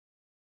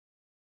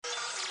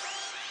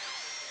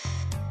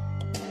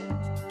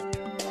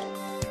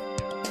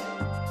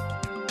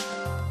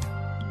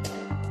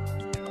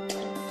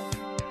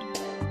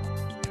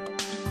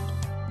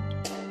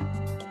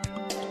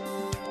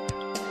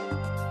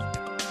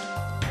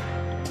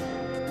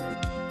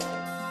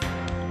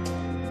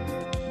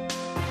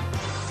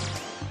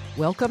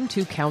Welcome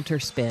to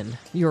Counterspin,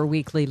 your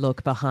weekly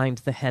look behind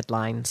the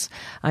headlines.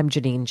 I'm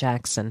Janine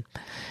Jackson.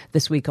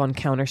 This week on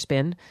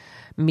Counterspin,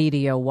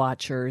 media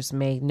watchers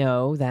may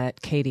know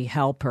that Katie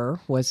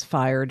Halper was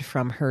fired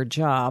from her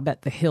job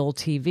at The Hill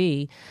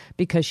TV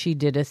because she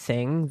did a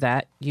thing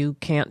that you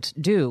can't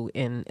do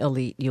in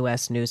elite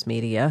U.S. news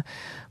media,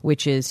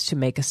 which is to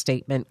make a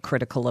statement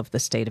critical of the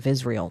state of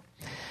Israel.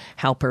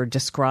 Halper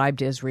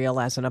described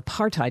Israel as an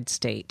apartheid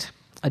state,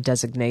 a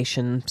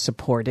designation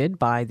supported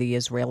by the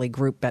Israeli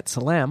group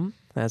B'Tselem,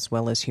 as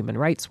well as Human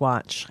Rights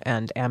Watch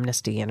and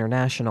Amnesty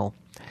International.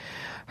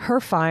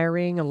 Her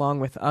firing, along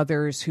with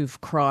others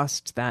who've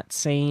crossed that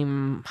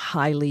same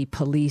highly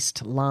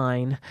policed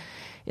line,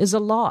 is a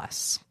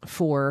loss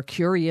for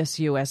curious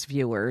U.S.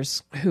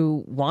 viewers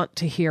who want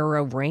to hear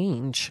a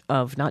range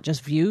of not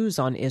just views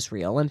on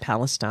Israel and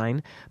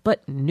Palestine,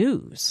 but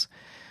news.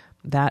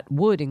 That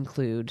would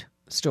include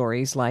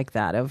stories like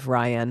that of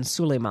Ryan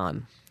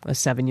Suleiman, a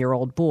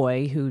 7-year-old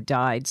boy who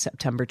died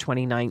September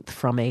 29th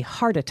from a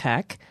heart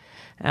attack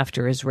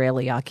after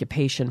Israeli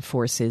occupation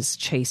forces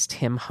chased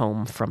him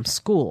home from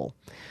school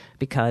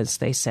because,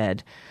 they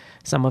said,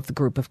 some of the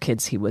group of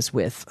kids he was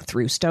with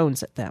threw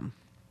stones at them.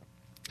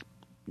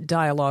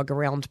 Dialogue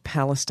around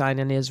Palestine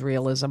and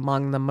Israel is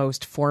among the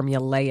most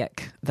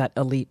formulaic that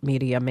elite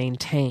media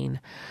maintain.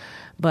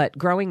 But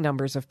growing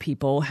numbers of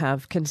people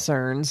have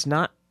concerns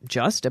not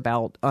just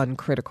about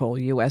uncritical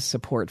U.S.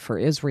 support for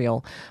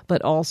Israel,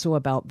 but also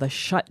about the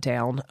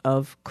shutdown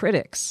of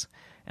critics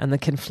and the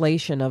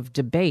conflation of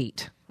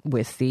debate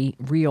with the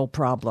real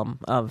problem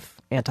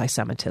of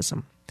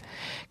anti-Semitism.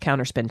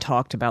 Counterspin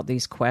talked about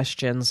these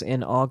questions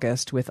in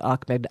August with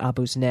Ahmed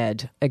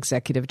Abou-Zned,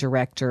 executive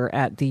director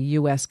at the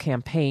U.S.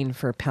 Campaign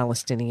for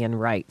Palestinian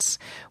Rights.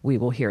 We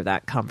will hear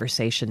that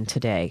conversation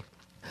today.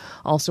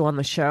 Also on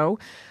the show,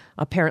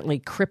 apparently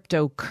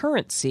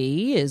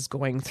cryptocurrency is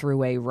going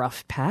through a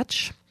rough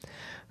patch.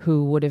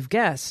 Who would have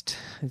guessed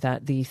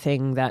that the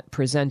thing that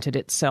presented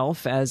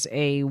itself as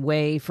a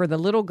way for the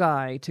little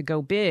guy to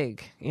go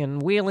big in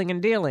wheeling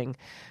and dealing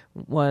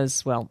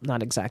was, well,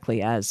 not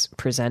exactly as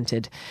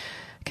presented.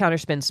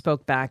 Counterspin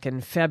spoke back in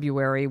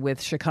February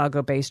with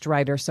Chicago-based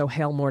writer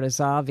Sohail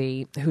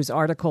Mortazavi, whose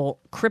article,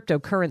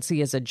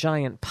 Cryptocurrency is a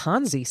Giant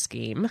Ponzi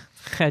Scheme,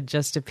 had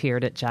just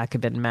appeared at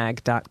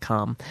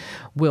jacobinmag.com.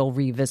 We'll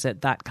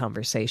revisit that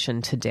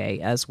conversation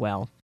today as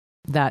well.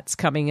 That's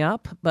coming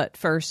up, but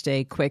first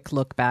a quick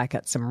look back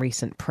at some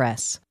recent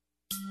press.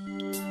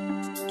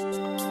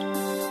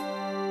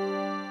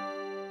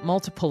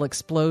 Multiple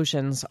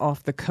explosions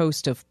off the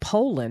coast of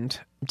Poland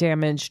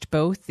damaged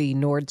both the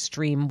Nord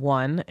Stream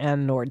 1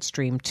 and Nord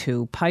Stream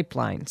 2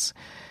 pipelines,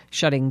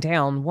 shutting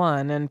down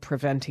one and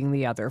preventing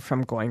the other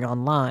from going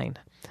online.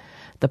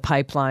 The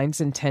pipelines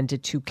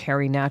intended to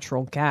carry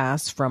natural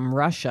gas from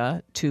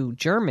Russia to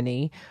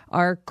Germany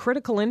are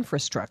critical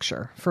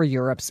infrastructure for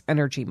Europe's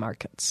energy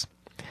markets.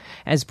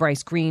 As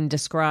Bryce Green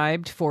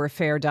described for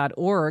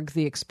Affair.org,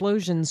 the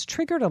explosions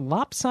triggered a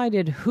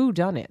lopsided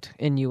whodunit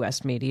in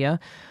U.S. media,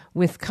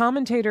 with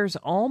commentators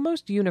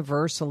almost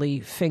universally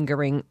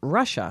fingering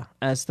Russia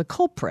as the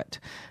culprit,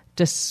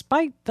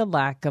 despite the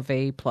lack of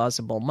a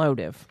plausible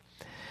motive.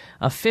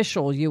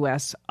 Official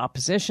U.S.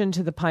 opposition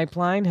to the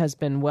pipeline has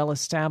been well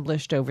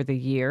established over the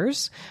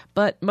years,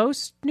 but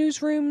most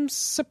newsrooms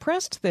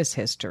suppressed this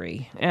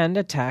history and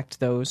attacked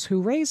those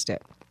who raised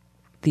it.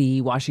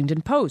 The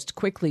Washington Post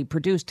quickly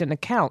produced an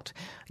account.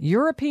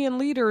 European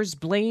leaders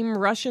blame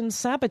Russian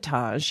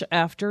sabotage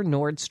after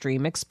Nord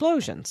Stream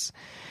explosions.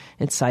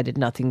 It cited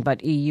nothing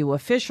but EU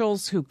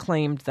officials who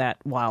claimed that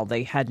while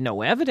they had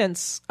no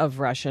evidence of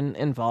Russian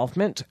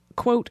involvement,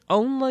 quote,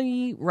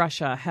 only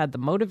Russia had the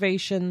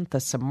motivation,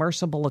 the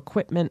submersible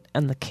equipment,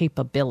 and the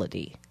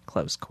capability,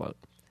 close quote.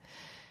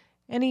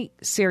 Any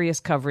serious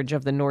coverage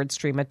of the Nord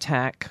Stream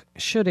attack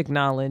should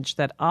acknowledge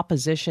that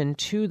opposition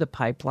to the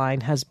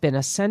pipeline has been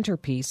a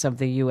centerpiece of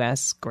the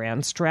U.S.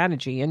 grand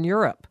strategy in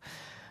Europe.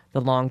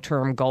 The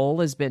long-term goal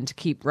has been to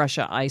keep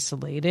Russia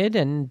isolated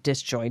and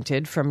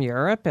disjointed from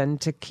Europe and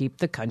to keep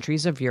the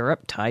countries of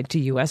Europe tied to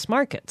U.S.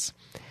 markets.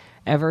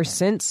 Ever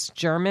since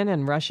German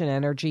and Russian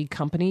energy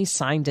companies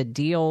signed a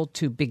deal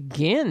to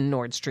begin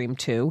Nord Stream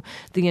 2,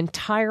 the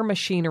entire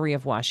machinery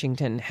of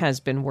Washington has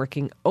been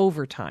working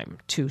overtime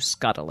to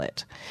scuttle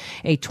it.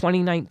 A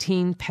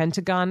 2019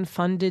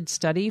 Pentagon-funded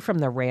study from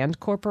the Rand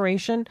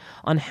Corporation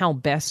on how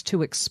best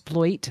to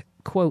exploit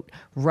quote,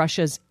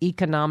 Russia's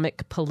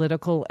economic,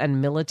 political,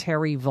 and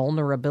military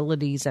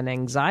vulnerabilities and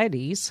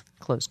anxieties,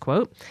 close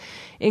quote,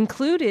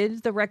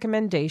 included the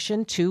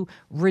recommendation to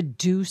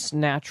reduce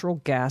natural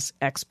gas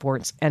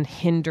exports and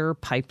hinder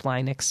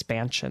pipeline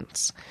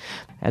expansions.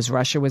 As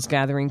Russia was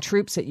gathering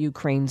troops at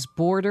Ukraine's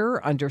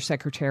border,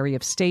 Undersecretary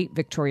of State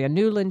Victoria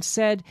Nuland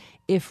said,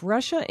 if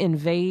Russia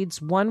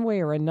invades one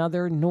way or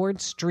another,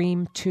 Nord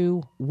Stream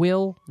 2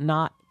 will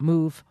not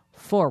move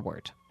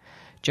forward.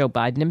 Joe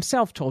Biden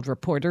himself told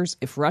reporters,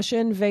 if Russia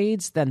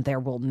invades, then there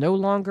will no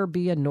longer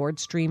be a Nord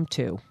Stream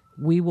 2.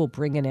 We will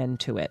bring an end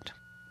to it.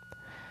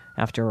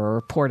 After a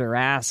reporter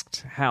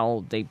asked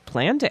how they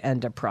planned to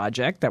end a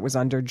project that was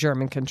under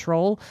German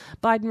control,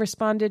 Biden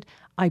responded,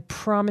 "I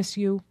promise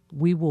you,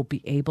 we will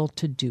be able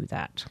to do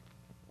that."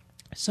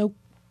 So,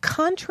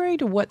 contrary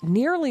to what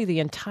nearly the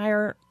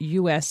entire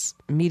U.S.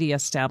 media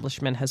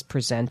establishment has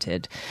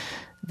presented,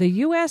 the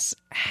U.S.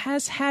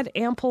 has had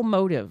ample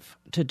motive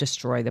to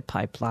destroy the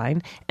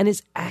pipeline and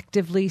is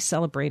actively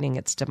celebrating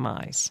its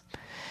demise.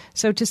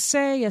 So to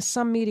say, as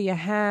some media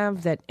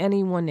have, that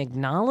anyone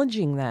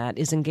acknowledging that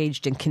is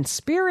engaged in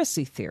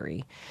conspiracy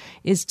theory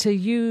is to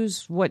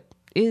use what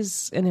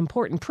is an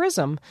important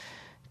prism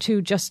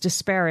to just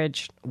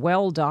disparage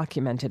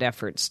well-documented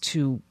efforts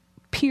to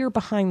peer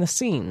behind the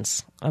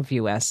scenes of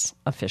U.S.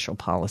 official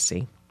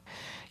policy.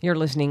 You're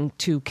listening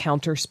to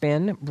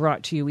Counterspin,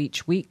 brought to you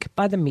each week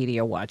by the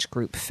Media Watch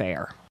Group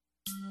FAIR.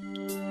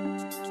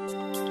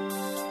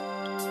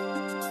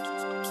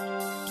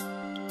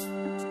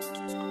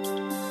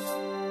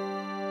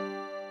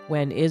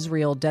 When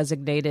Israel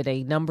designated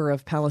a number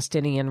of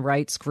Palestinian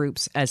rights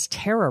groups as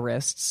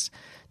terrorists,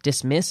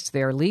 dismissed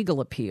their legal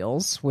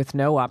appeals with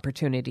no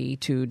opportunity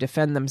to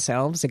defend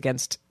themselves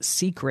against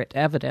secret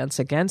evidence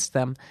against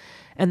them,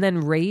 and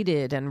then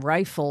raided and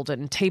rifled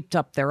and taped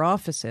up their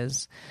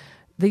offices,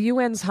 the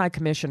UN's High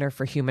Commissioner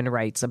for Human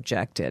Rights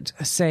objected,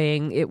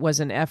 saying it was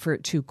an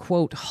effort to,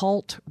 quote,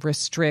 halt,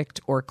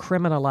 restrict, or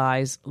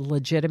criminalize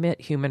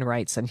legitimate human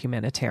rights and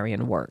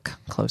humanitarian work,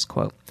 close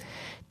quote.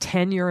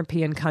 10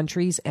 European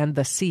countries and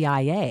the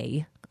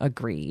CIA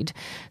agreed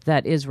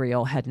that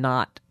Israel had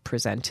not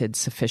presented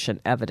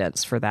sufficient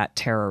evidence for that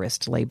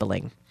terrorist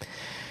labeling.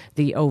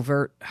 The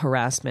overt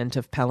harassment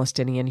of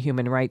Palestinian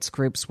human rights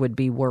groups would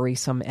be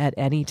worrisome at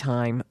any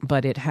time,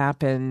 but it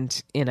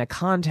happened in a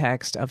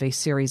context of a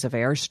series of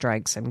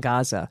airstrikes in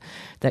Gaza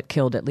that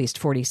killed at least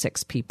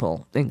 46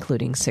 people,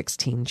 including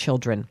 16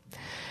 children.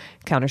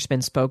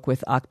 Counterspin spoke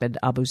with Ahmed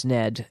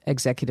Abuzned,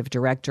 executive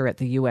director at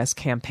the U.S.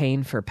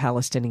 Campaign for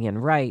Palestinian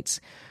Rights,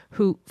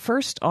 who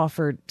first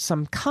offered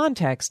some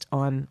context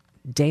on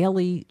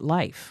daily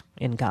life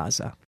in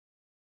Gaza.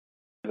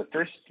 The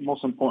first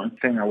most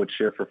important thing I would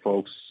share for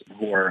folks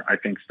who are, I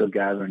think, still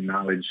gathering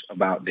knowledge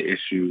about the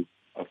issue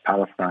of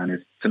Palestine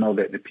is to know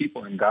that the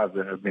people in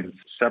Gaza have been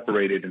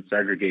separated and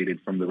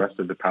segregated from the rest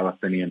of the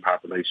Palestinian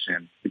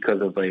population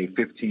because of a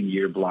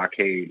 15-year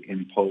blockade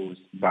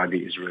imposed by the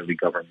Israeli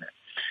government.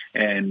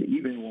 And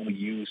even when we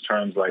use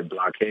terms like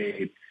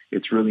blockade,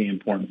 it's really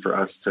important for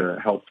us to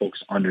help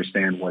folks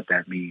understand what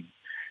that means.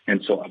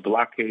 And so a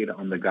blockade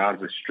on the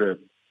Gaza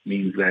Strip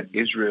means that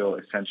Israel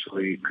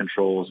essentially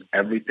controls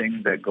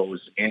everything that goes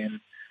in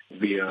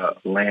via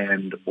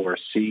land or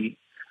sea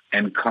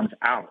and comes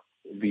out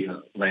via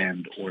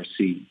land or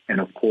sea. And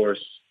of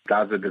course,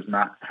 Gaza does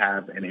not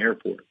have an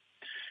airport.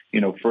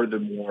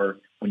 Furthermore,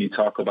 when you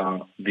talk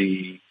about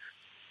the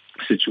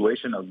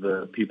situation of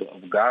the people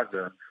of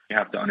Gaza, you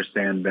have to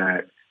understand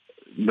that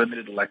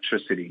limited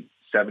electricity,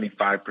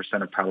 75%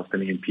 of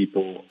Palestinian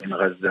people in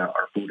Gaza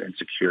are food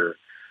insecure.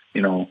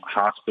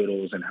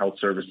 Hospitals and health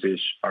services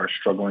are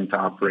struggling to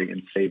operate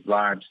and save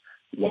lives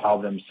while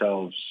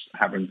themselves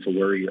having to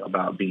worry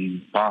about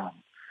being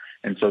bombed.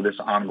 And so this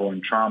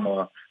ongoing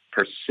trauma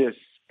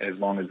persists as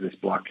long as this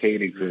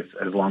blockade exists,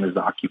 as long as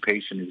the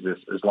occupation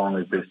exists, as long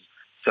as this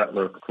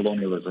settler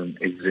colonialism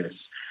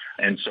exists.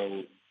 And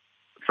so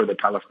for the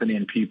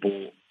Palestinian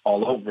people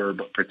all over,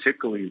 but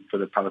particularly for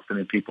the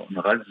Palestinian people in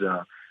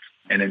Gaza,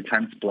 an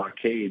intense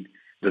blockade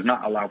does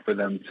not allow for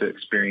them to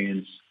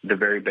experience the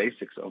very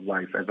basics of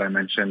life. As I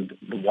mentioned,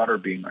 the water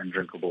being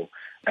undrinkable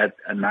at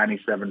a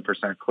 97%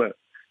 clip,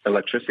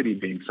 electricity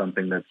being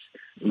something that's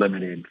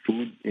limited,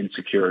 food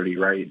insecurity,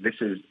 right? This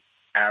is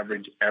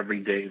average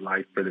everyday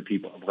life for the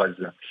people of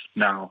Gaza.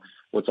 Now,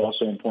 what's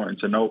also important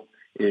to note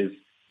is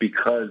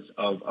because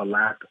of a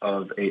lack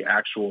of an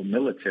actual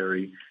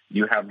military,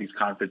 you have these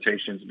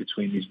confrontations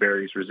between these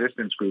various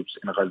resistance groups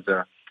in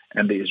Gaza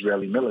and the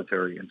Israeli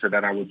military. And to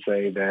that, I would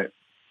say that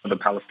the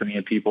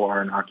Palestinian people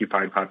are an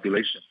occupied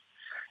population.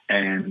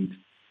 And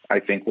I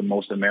think when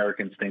most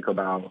Americans think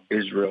about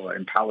Israel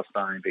and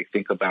Palestine, they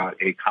think about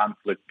a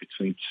conflict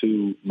between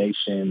two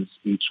nations,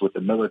 each with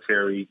a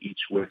military,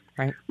 each with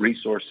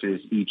resources,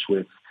 each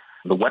with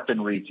the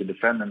weaponry to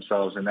defend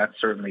themselves. And that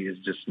certainly is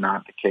just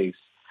not the case.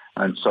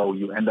 And so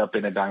you end up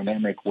in a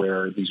dynamic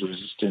where these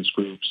resistance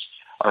groups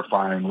are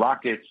firing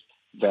rockets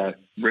that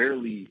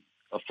rarely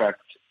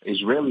affect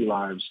Israeli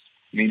lives.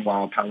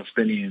 Meanwhile,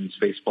 Palestinians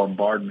face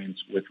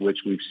bombardments with which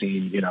we've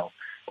seen,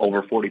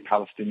 over 40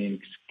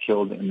 Palestinians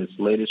killed in this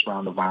latest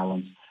round of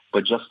violence,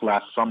 but just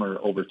last summer,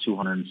 over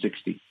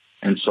 260.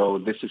 And so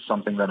this is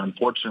something that,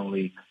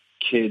 unfortunately,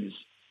 kids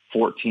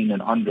 14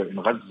 and under in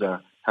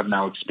Gaza have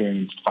now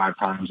experienced 5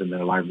 times in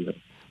their livelihood.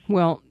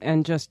 Well,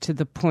 and just to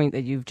the point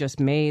that you've just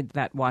made,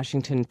 that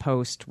Washington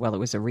Post, it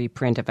was a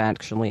reprint of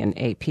actually an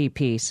AP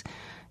piece,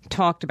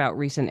 talked about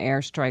recent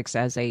airstrikes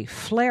as a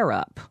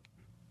flare-up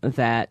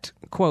that,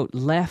 quote,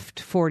 left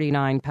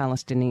 49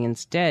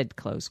 Palestinians dead,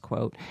 close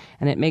quote.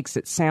 And it makes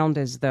it sound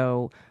as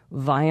though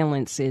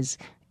violence is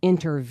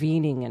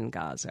intervening in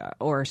Gaza,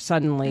 or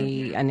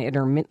suddenly and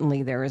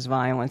intermittently there is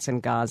violence in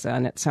Gaza.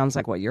 And it sounds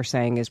like what you're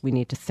saying is we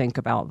need to think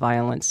about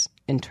violence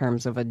in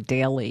terms of a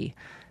daily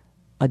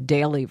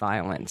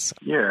violence.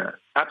 Yeah,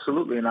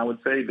 absolutely. And I would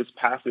say this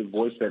passive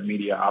voice that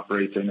media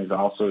operates in is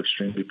also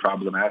extremely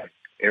problematic.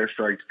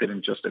 Airstrikes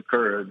didn't just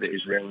occur. The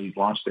Israelis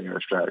launched the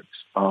airstrikes.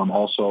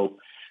 Also,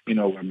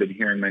 I've been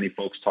hearing many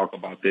folks talk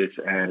about this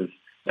as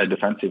a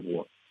defensive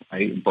war,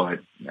 right? But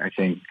I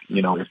think,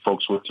 if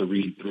folks were to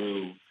read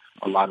through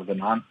a lot of the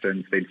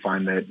nonsense, they'd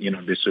find that,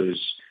 this is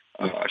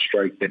a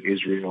strike that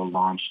Israel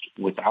launched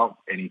without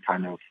any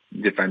kind of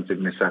defensive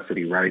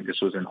necessity, right?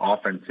 This was an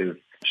offensive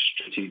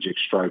strategic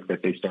strike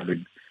that they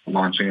started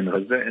launching in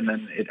Gaza, and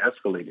then it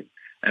escalated.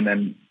 And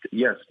then,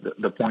 yes,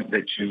 the point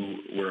that you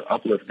were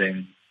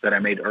uplifting that I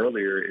made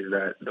earlier is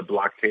that the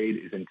blockade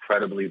is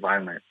incredibly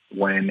violent.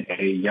 When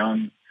a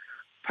young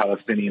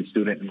Palestinian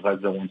student in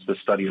Gaza wants to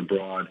study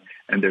abroad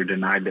and they're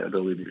denied the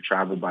ability to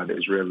travel by the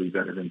Israelis,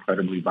 that is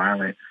incredibly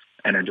violent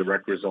and a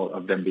direct result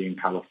of them being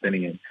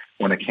Palestinian.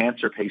 When a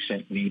cancer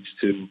patient needs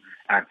to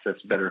access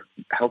better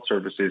health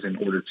services in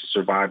order to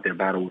survive their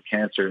battle with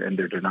cancer and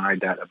they're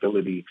denied that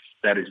ability,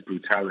 that is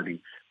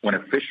brutality. When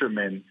a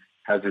fisherman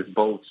has his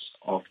boats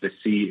off the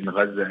sea in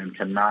Gaza and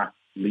cannot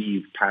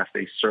leave past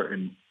a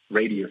certain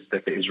radius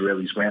that the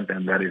Israelis grant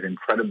them, that is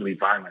incredibly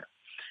violent.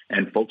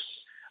 And folks,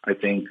 I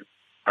think,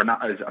 are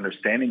not as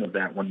understanding of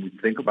that when we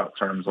think about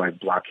terms like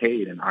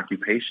blockade and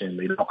occupation.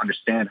 They don't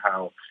understand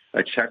how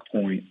a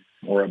checkpoint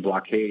or a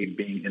blockade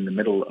being in the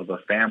middle of a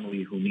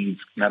family who needs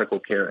medical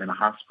care in a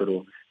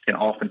hospital can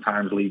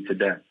oftentimes lead to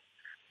death.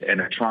 And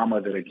a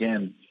trauma that,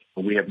 again,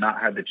 we have not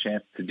had the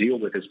chance to deal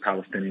with as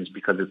Palestinians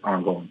because it's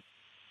ongoing.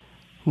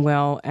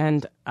 Well,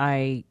 and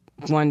I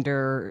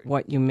wonder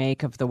what you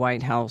make of the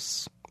White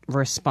House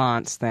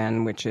response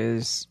then, which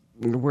is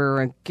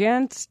we're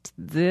against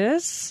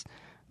this,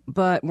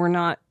 but we're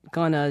not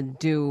going to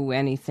do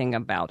anything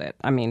about it.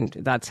 I mean,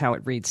 that's how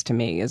it reads to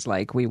me, is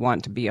like we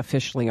want to be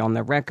officially on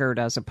the record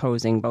as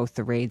opposing both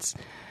the raids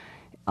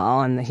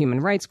on the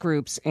human rights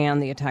groups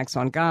and the attacks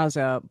on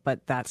Gaza,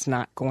 but that's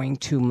not going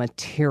to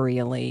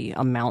materially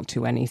amount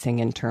to anything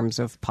in terms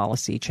of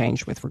policy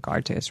change with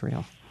regard to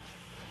Israel.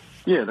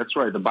 Yeah, that's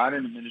right. The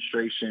Biden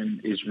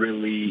administration is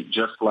really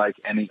just like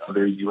any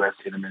other U.S.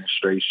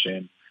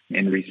 administration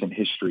in recent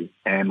history.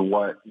 And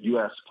what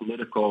U.S.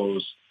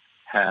 politicals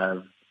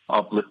have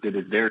uplifted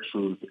as their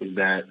truth is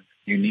that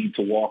you need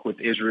to walk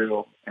with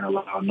Israel and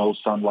allow no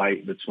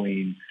sunlight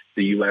between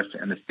the U.S.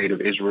 and the state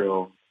of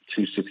Israel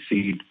to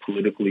succeed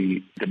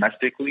politically,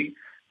 domestically.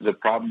 The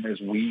problem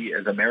is we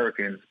as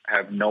Americans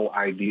have no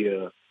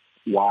idea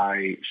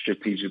why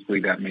strategically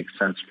that makes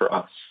sense for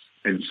us.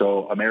 And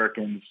so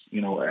Americans,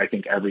 I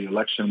think every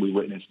election we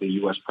witness the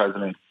U.S.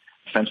 president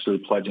essentially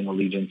pledging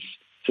allegiance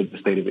to the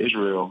state of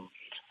Israel,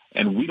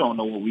 and we don't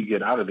know what we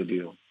get out of the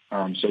deal.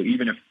 So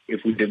even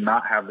if we did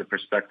not have the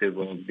perspective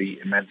of the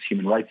immense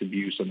human rights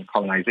abuse and the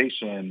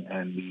colonization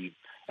and the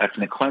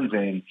ethnic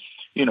cleansing,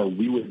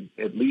 we would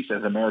at least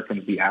as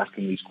Americans be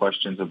asking these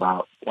questions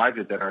about why is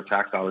it that our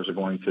tax dollars are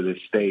going to this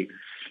state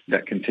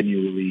that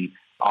continually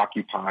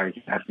occupies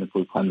and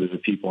ethnically cleanses the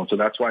people. And so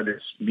that's why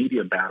this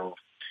media battle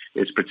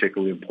is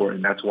particularly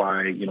important. That's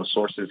why,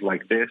 sources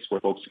like this,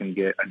 where folks can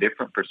get a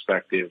different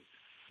perspective,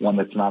 one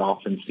that's not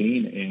often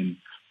seen in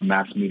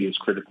mass media, is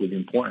critically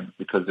important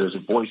because there's a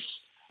voice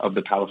of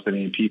the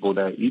Palestinian people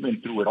that even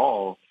through it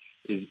all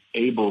is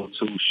able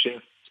to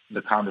shift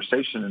the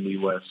conversation in the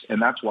U.S. And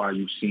that's why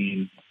you've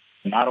seen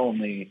not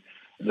only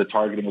the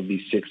targeting of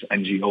these 6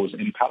 NGOs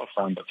in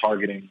Palestine, but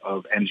targeting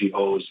of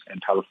NGOs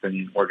and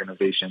Palestinian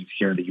organizations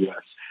here in the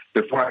U.S.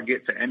 Before I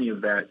get to any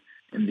of that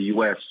in the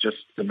U.S., just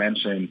to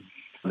mention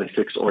the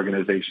 6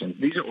 organizations.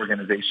 These are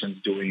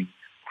organizations doing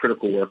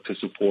critical work to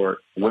support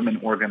women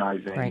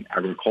organizing, right,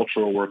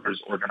 agricultural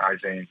workers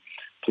organizing,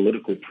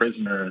 political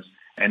prisoners.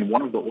 And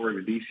one of the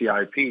orgs,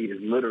 DCIP, is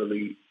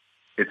literally,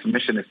 its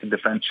mission is to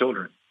defend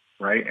children,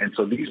 right? And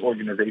so these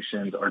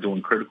organizations are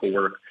doing critical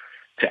work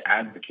to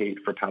advocate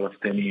for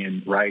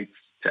Palestinian rights,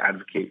 to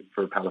advocate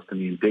for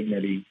Palestinian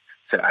dignity,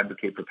 to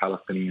advocate for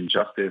Palestinian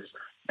justice.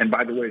 And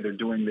by the way, they're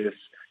doing this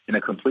in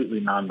a completely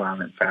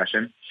nonviolent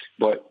fashion.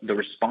 But the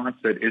response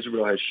that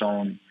Israel has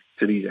shown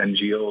to these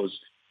NGOs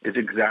is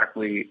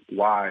exactly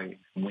why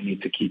we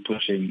need to keep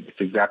pushing.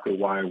 It's exactly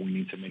why we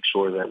need to make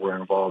sure that we're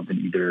involved in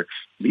either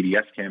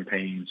BDS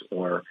campaigns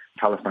or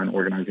Palestine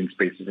organizing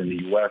spaces in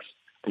the U.S.,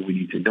 but we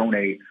need to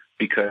donate,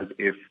 because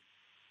if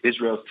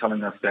Israel is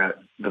telling us that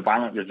the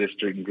violent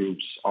resisting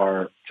groups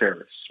are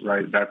terrorists,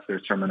 right? That's their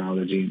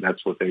terminology.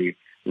 That's what they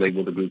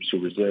label the groups who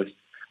resist.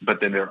 But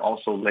then they're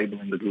also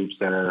labeling the groups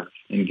that are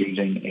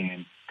engaging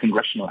in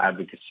congressional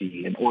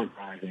advocacy and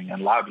organizing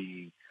and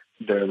lobbying.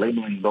 They're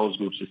labeling those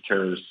groups as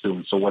terrorists too.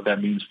 And so what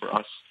that means for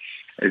us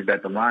is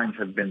that the lines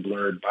have been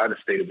blurred by the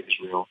state of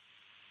Israel,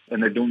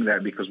 and they're doing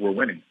that because we're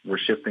winning. We're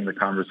shifting the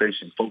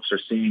conversation. Folks are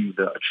seeing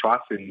the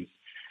atrocities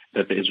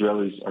that the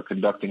Israelis are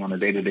conducting on a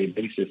day-to-day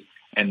basis,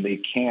 and they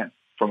can't,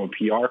 from a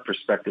PR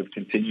perspective,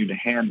 continue to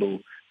handle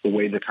the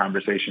way the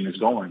conversation is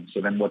going.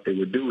 So then what they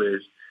would do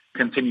is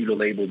continue to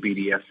label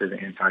BDS as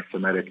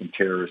anti-Semitic and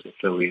terrorist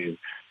affiliated,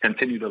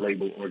 continue to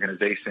label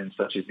organizations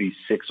such as these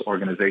 6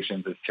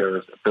 organizations as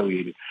terrorist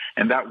affiliated.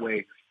 And that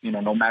way,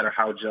 no matter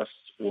how just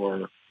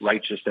or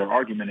righteous their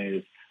argument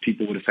is,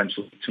 people would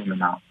essentially tune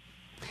them out.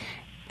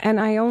 And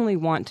I only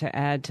want to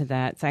add to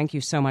that, thank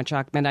you so much,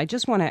 Ahmed. I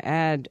just want to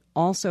add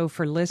also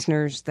for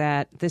listeners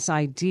that this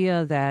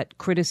idea that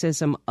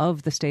criticism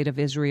of the state of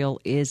Israel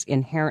is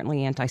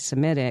inherently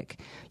anti-Semitic,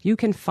 you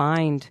can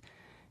find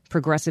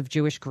progressive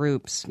Jewish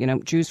groups,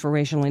 Jews for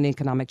Racial and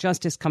Economic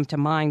Justice come to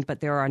mind, but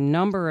there are a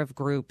number of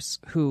groups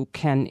who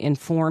can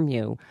inform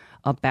you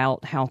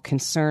about how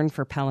concern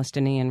for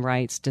Palestinian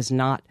rights does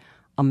not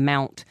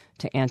amount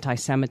to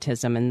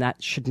anti-Semitism, and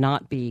that should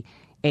not be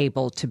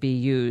able to be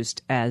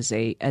used as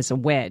a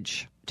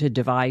wedge to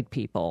divide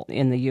people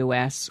in the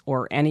U.S.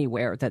 or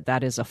anywhere,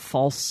 that is a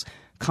false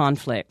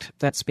conflict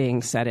that's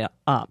being set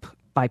up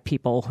by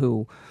people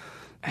who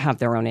have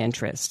their own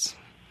interests.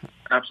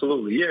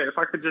 Absolutely. Yeah, if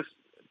I could just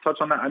touch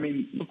on that. I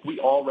mean, look, we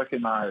all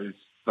recognize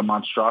the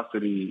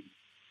monstrosity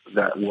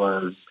that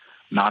was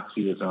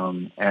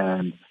Nazism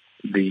and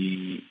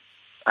the,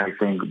 I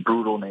think,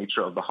 brutal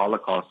nature of the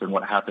Holocaust and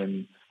what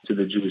happened to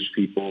the Jewish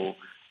people.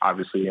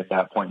 Obviously, at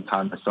that point in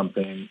time, is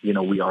something,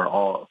 we are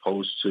all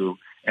opposed to.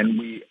 And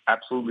we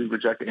absolutely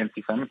reject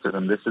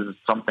anti-Semitism. This is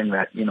something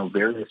that,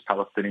 various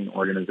Palestinian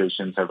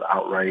organizations have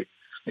outright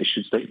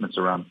issued statements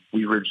around.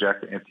 We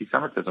reject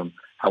anti-Semitism.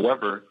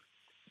 However,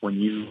 when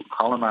you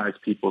colonize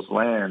people's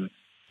land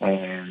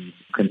and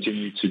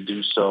continue to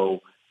do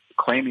so,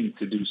 claiming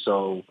to do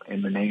so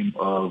in the name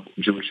of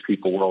Jewish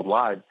people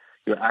worldwide,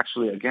 you're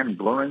actually, again,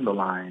 blurring the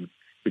line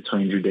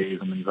between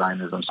Judaism and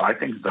Zionism. So I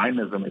think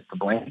Zionism is to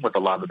blame with a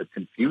lot of the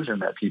confusion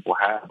that people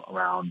have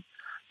around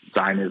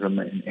Zionism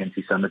and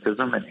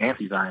anti-Semitism and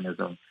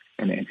anti-Zionism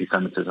and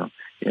anti-Semitism.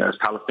 As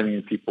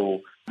Palestinian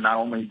people, not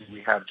only do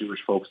we have Jewish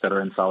folks that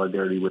are in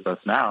solidarity with us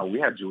now, we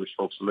have Jewish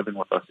folks living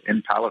with us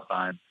in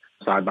Palestine,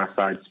 side by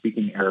side,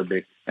 speaking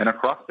Arabic and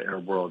across the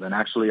Arab world. And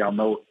actually, I'll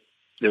note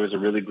there was a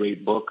really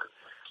great book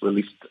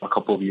released a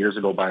couple of years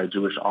ago by a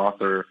Jewish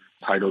author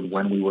titled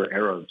When We Were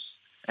Arabs.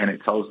 And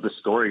it tells the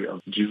story of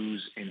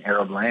Jews in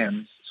Arab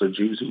lands, so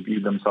Jews who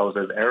viewed themselves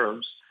as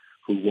Arabs,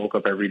 who woke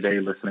up every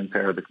day listening to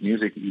Arabic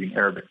music, eating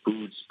Arabic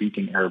food,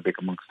 speaking Arabic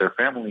amongst their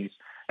families.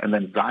 And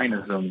then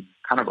Zionism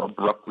kind of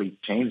abruptly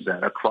changed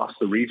that across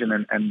the region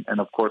and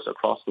of course,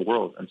 across the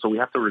world. And so we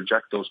have to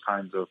reject those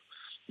kinds of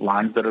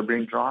lines that are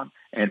being drawn.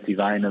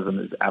 Anti-Zionism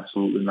is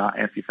absolutely not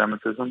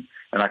anti-Semitism.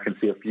 And I can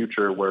see a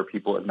future where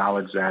people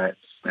acknowledge that.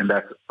 And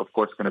that's, of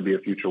course, going to be a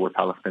future where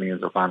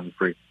Palestinians are finally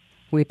free.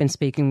 We've been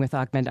speaking with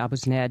Ahmed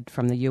Abou-Zeid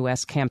from the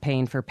U.S.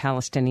 Campaign for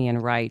Palestinian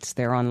Rights.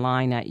 They're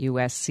online at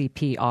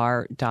uscpr.org.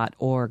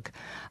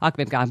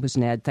 Ahmed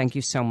Abou-Zeid, thank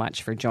you so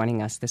much for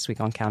joining us this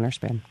week on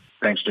Counterspin.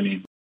 Thanks,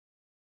 Janine.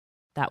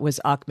 That was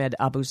Ahmed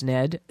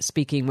Abou-Zeid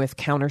speaking with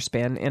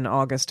Counterspin in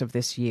August of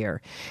this year.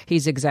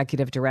 He's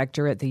executive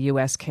director at the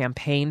U.S.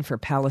 Campaign for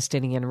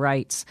Palestinian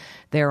Rights.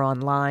 They're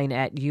online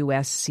at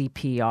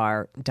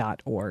uscpr.org.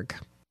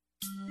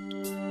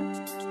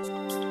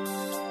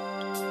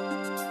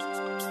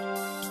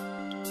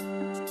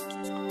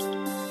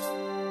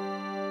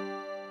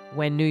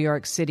 When New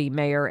York City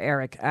Mayor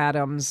Eric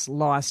Adams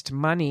lost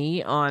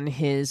money on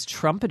his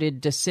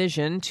trumpeted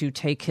decision to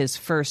take his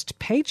first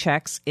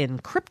paychecks in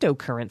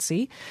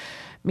cryptocurrency,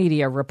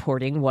 media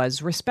reporting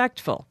was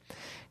respectful,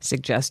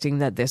 suggesting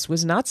that this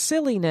was not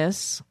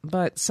silliness,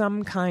 but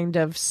some kind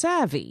of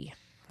savvy,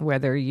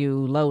 whether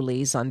you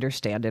lowlies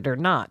understand it or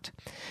not.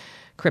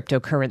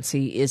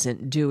 Cryptocurrency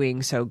isn't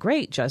doing so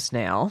great just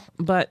now,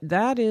 but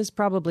that is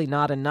probably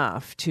not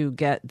enough to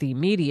get the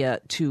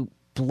media to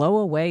blow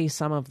away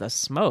some of the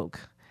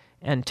smoke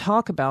and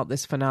talk about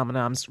this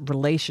phenomenon's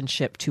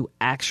relationship to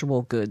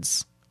actual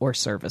goods or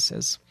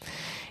services.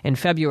 In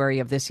February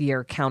of this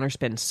year,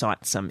 Counterspin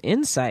sought some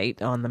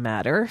insight on the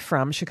matter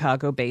from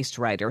Chicago-based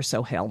writer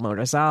Sohail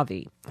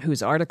Morazavi,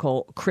 whose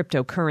article,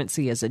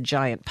 Cryptocurrency is a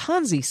Giant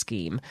Ponzi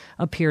Scheme,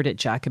 appeared at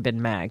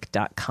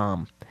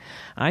JacobinMag.com.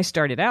 I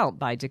started out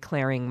by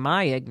declaring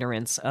my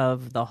ignorance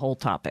of the whole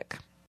topic.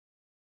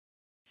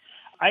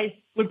 I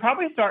would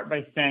probably start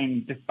by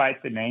saying,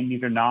 despite the name,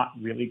 these are not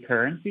really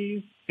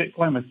currencies.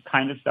 Bitcoin was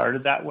kind of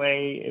started that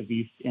way, at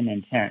least in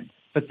intent.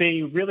 But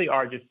they really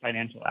are just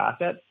financial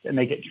assets, and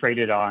they get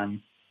traded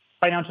on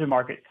financial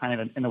markets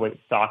kind of in the way that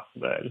stocks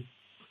would.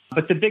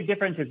 But the big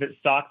difference is that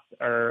stocks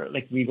are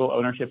like legal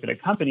ownership in a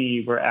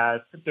company,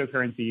 whereas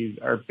cryptocurrencies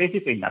are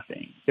basically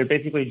nothing. They're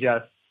basically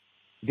just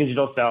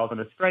digital cells on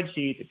a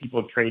spreadsheet that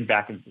people trade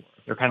back and forth.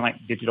 They're kind of like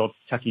digital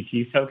Chuck E.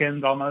 Cheese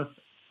tokens almost,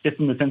 just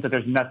in the sense that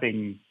there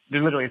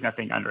literally is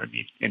nothing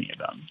underneath any of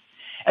them.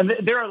 And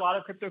there are a lot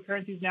of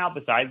cryptocurrencies now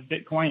besides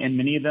Bitcoin, and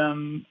many of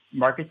them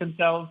market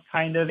themselves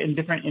kind of in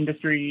different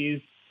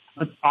industries.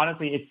 But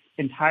honestly, it's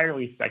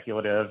entirely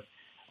speculative.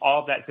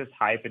 All of that's just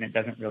hype, and it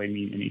doesn't really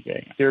mean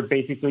anything. They're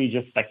basically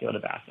just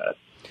speculative assets.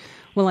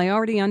 Well, I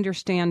already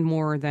understand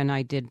more than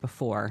I did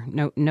before.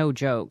 No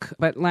joke.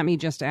 But let me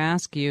just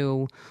ask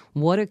you,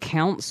 what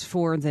accounts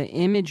for the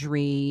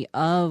imagery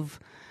of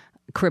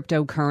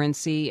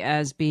cryptocurrency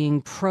as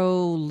being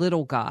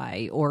pro-little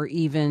guy or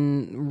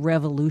even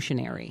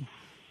revolutionary?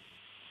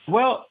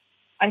 Well,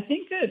 I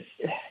think that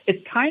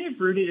it's kind of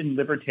rooted in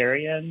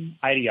libertarian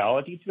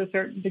ideology to a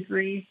certain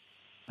degree.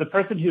 The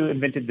person who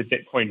invented the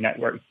Bitcoin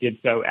network did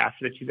so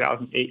after the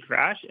 2008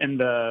 crash, and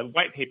the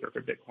white paper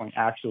for Bitcoin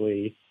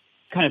actually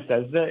kind of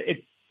says that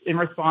it's in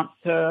response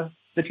to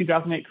the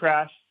 2008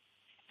 crash.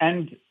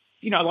 And,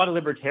 a lot of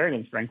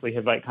libertarians, frankly,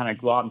 have kind of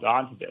glommed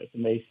onto this,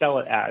 and they sell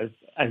it as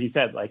you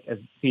said, as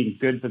being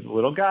good for the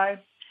little guy.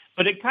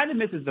 But it kind of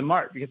misses the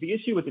mark, because the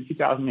issue with the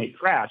 2008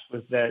 crash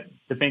was that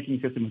the banking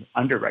system was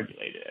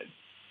underregulated.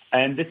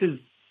 And this is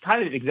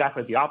kind of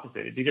exactly the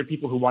opposite. These are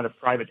people who want to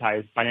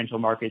privatize financial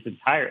markets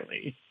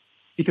entirely,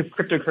 because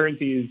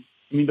cryptocurrencies,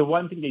 the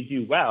one thing they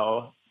do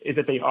well is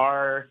that they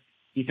are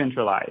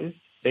decentralized.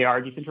 They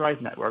are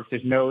decentralized networks.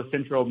 There's no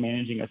central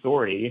managing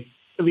authority,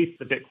 at least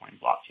the Bitcoin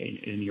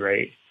blockchain at any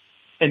rate.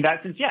 In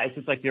that sense, it's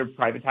just they're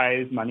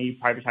privatized money,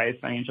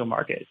 privatized financial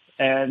markets.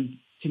 And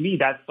to me,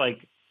 that's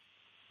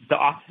the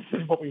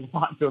opposite of what we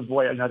want to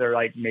avoid another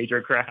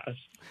major crash.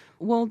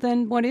 Well,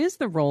 then what is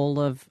the role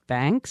of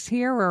banks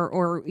here?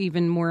 Or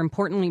even more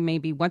importantly,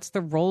 maybe what's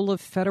the role of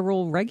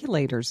federal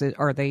regulators?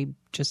 Are they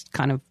just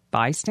kind of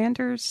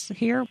bystanders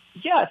here?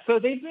 Yeah, so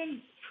they've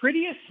been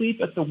pretty asleep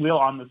at the wheel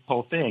on this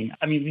whole thing.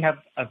 We have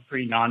a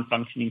pretty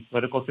non-functioning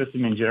political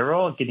system in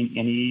general. Getting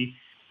any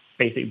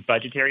basic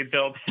budgetary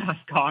bill past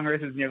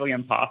Congress is nearly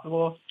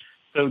impossible.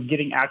 So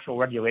getting actual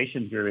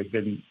regulation through has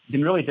been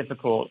really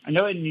difficult. I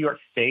know in New York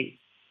State,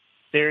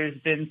 there's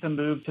been some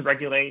move to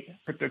regulate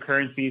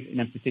cryptocurrencies,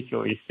 and in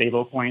particular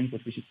stable coins,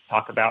 which we should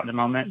talk about in a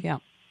moment. Yeah.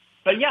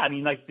 But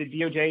the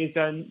DOJ has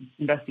done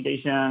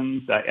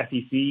investigations,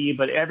 SEC,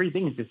 but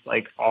everything is just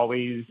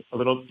always a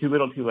little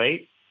too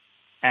late.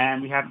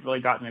 And we haven't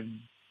really gotten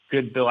a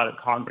good bill out of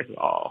Congress at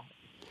all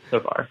so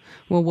far.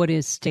 Well, what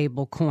is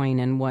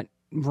stablecoin and what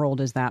role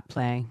does that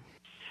play?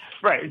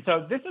 Right.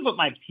 So this is what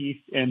my piece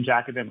in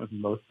Jacobin was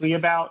mostly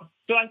about.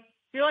 So I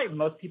feel like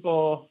most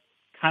people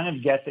kind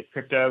of get that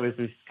crypto is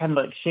this kind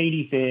of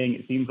shady thing.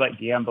 It seems like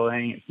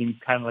gambling. It seems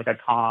kind of like a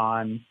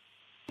con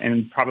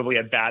and probably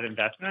a bad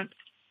investment.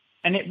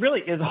 And it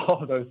really is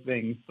all of those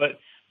things. But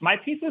my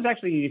piece was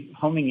actually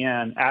homing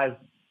in, as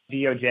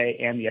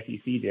DOJ and the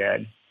SEC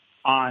did,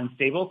 on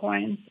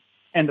stablecoins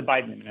and the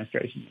Biden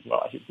administration as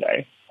well, I should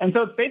say. And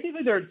so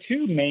basically there are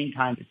two main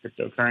kinds of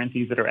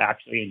cryptocurrencies that are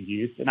actually in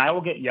use. And I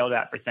will get yelled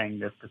at for saying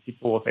this because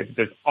people will say that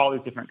there's all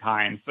these different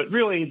kinds. But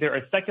really, there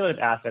are speculative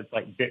assets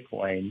like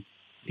Bitcoin.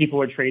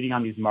 People are trading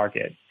on these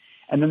markets.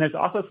 And then there's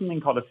also something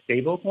called a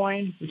stable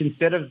coin, which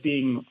instead of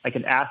being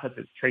an asset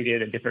that's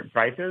traded at different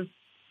prices,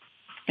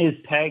 is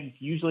pegged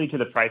usually to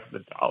the price of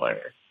the dollar.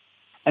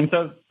 And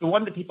so the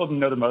one that people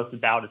know the most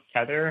about is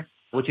Tether,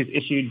 which is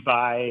issued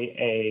by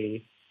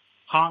a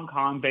Hong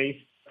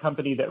Kong-based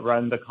company that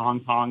runs the Hong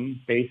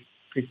Kong-based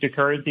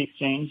cryptocurrency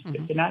exchange,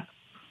 Bitfinex.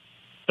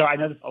 So I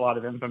know there's a lot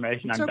of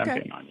information I'm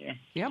dumping on you.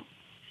 Yep.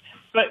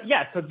 But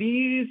so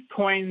these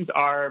coins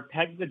are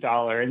pegged to the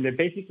dollar, and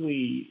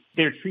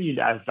they're treated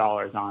as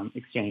dollars on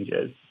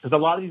exchanges. Because a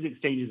lot of these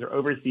exchanges are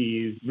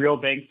overseas. Real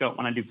banks don't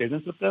want to do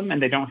business with them,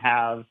 and they don't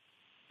have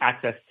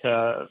access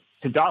to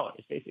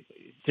dollars,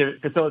 basically, to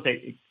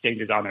facilitate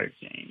exchanges on their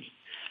exchange.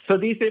 So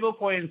these stable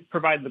coins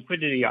provide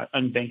liquidity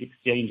on bank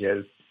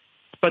exchanges.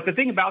 But the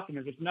thing about them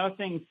is there's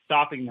nothing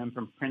stopping them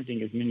from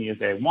printing as many as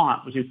they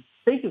want, which is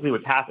basically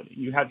what's happening.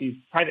 You have these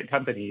private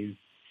companies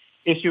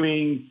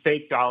issuing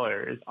fake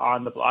dollars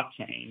on the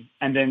blockchain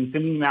and then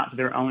sending them out to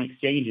their own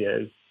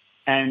exchanges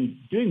and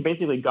doing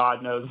basically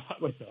God knows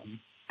what with them.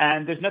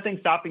 And there's nothing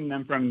stopping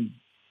them from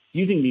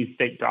using these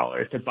fake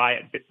dollars to buy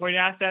at Bitcoin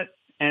assets.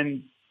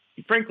 And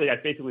frankly,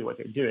 that's basically what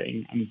they're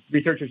doing.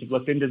 Researchers have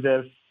looked into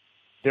this.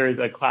 There is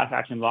a class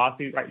action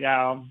lawsuit right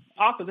now.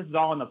 Also, this is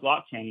all on the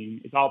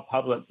blockchain. It's all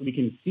public, so we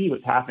can see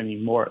what's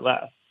happening more or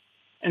less.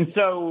 And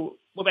so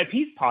what my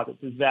piece posits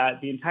is that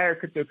the entire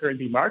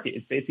cryptocurrency market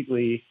is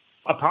basically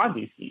a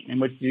Ponzi scheme in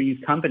which these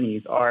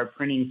companies are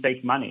printing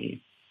fake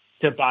money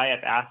to buy up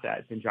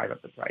assets and drive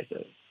up the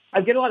prices.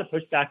 I get a lot of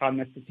pushback on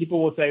this because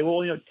people will say,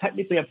 well,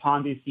 technically a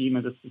Ponzi scheme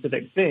is a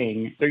specific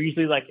thing. They're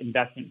usually like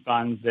investment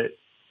funds that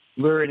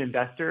lure in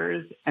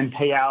investors and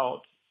pay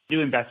out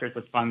new investors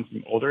with funds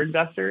from older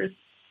investors.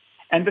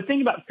 And the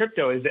thing about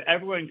crypto is that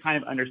everyone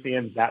kind of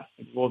understands that's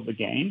the rule of the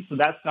game. So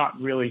that's not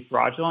really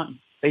fraudulent.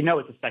 They know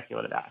it's a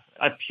speculative asset,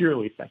 a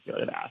purely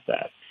speculative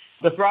asset.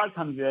 The fraud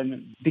comes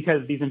in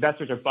because these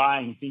investors are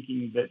buying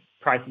thinking that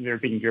prices are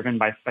being driven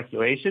by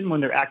speculation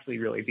when they're actually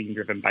really being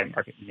driven by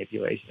market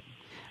manipulation.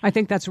 I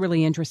think that's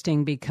really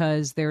interesting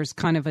because there's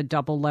kind of a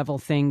double level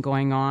thing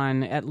going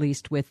on, at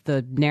least with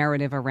the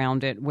narrative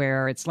around it,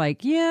 where it's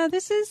like, yeah,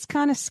 this is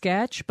kind of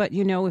sketch, but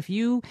if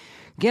you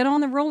get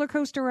on the roller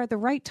coaster at the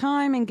right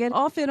time and get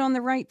off it on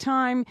the right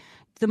time,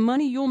 the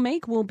money you'll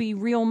make will be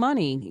real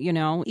money,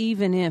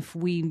 even if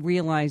we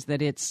realize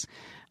that it's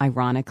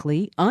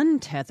ironically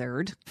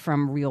untethered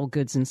from real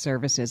goods and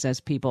services as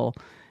people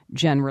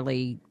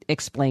generally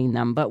explain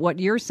them. But what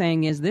you're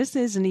saying is this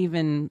isn't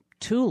even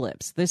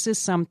tulips. This is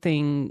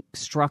something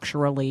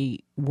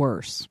structurally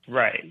worse.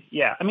 Right.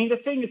 Yeah. I mean, the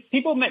thing is,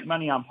 people make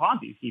money on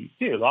Ponzi schemes,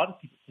 too. A lot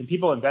of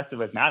people invested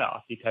with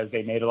Madoff because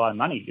they made a lot of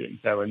money doing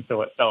so, and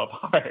so it fell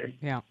apart.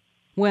 Yeah.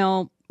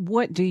 Well,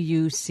 what do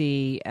you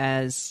see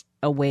as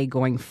a way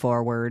going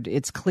forward?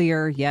 It's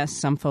clear, yes,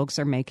 some folks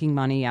are making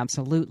money,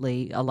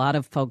 absolutely. A lot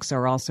of folks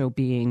are also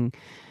being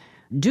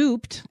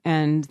duped,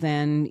 and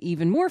then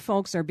even more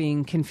folks are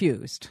being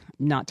confused,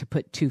 not to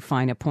put too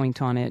fine a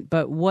point on it.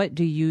 But what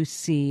do you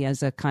see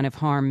as a kind of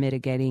harm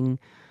mitigating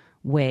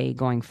way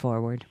going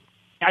forward?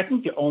 I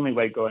think the only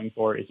way going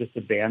forward is just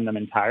to ban them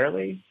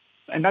entirely.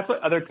 And that's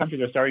what other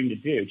countries are starting to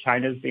do.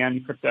 China's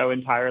banned crypto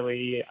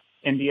entirely.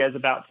 India is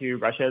about to.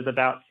 Russia is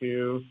about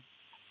to.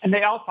 And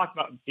they all talk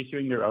about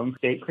issuing their own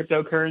state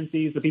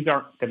cryptocurrencies, but these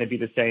aren't going to be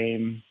the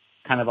same,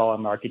 kind of all a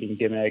marketing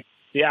gimmick.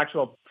 The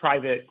actual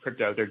private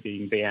cryptos are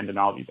being banned in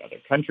all these other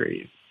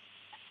countries.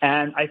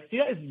 And I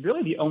feel it's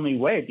really the only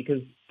way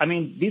because, I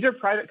mean, these are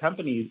private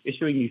companies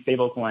issuing these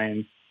stable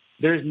coins.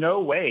 There's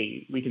no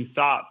way we can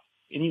stop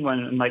anyone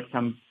in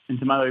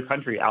some other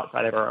country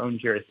outside of our own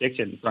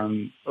jurisdiction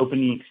from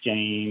opening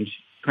exchange,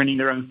 printing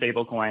their own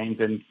stable coins,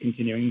 and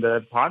continuing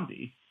the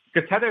Ponzi.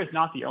 Because Tether is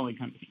not the only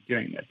company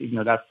doing this, even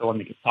though that's the one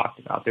that gets talked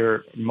about. There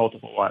are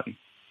multiple ones.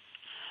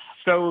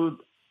 So,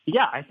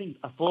 yeah, I think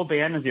a full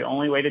ban is the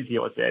only way to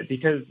deal with it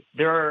because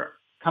there are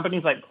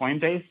companies like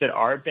Coinbase that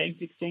are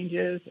banked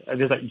exchanges.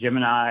 There's like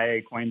Gemini,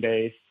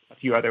 Coinbase, a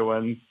few other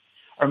ones,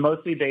 are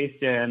mostly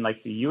based in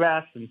like the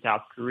U.S. and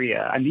South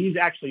Korea. And these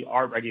actually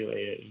are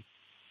regulated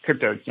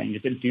crypto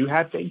exchanges that do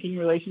have banking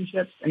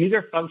relationships. And these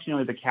are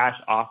functionally the cash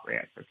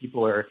off-ramps where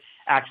people are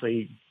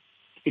actually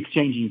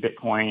exchanging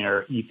Bitcoin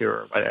or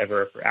Ether or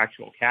whatever for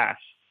actual cash.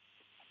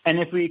 And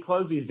if we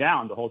close these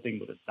down, the whole thing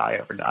will just die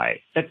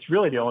overnight. That's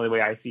really the only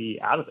way I see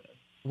out of this.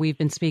 We've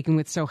been speaking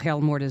with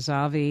Sohail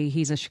Mortazavi.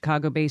 He's a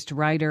Chicago-based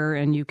writer,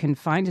 and you can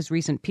find his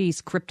recent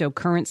piece,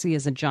 Cryptocurrency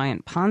is a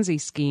Giant Ponzi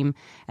Scheme,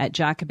 at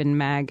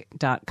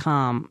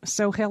jacobinmag.com.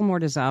 Sohail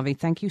Mortazavi,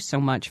 thank you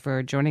so much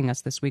for joining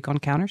us this week on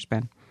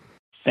Counterspin.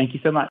 Thank you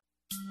so much.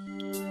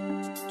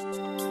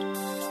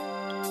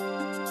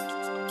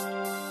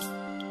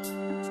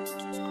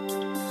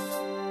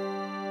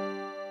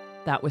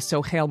 That was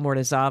Sohail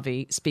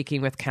Mortazavi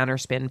speaking with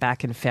Counterspin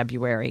back in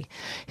February.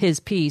 His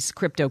piece,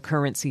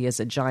 Cryptocurrency is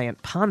a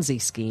Giant Ponzi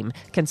Scheme,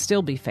 can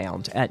still be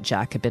found at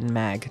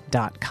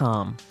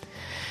jacobinmag.com.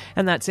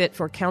 And that's it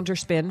for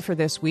Counterspin for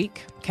this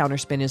week.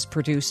 Counterspin is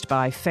produced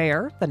by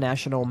FAIR, the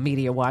National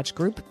Media Watch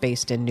Group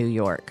based in New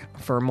York.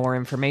 For more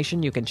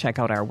information, you can check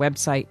out our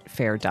website,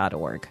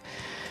 fair.org.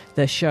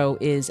 The show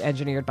is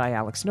engineered by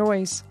Alex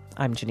Noyes.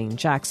 I'm Janine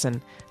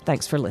Jackson.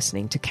 Thanks for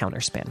listening to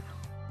Counterspin.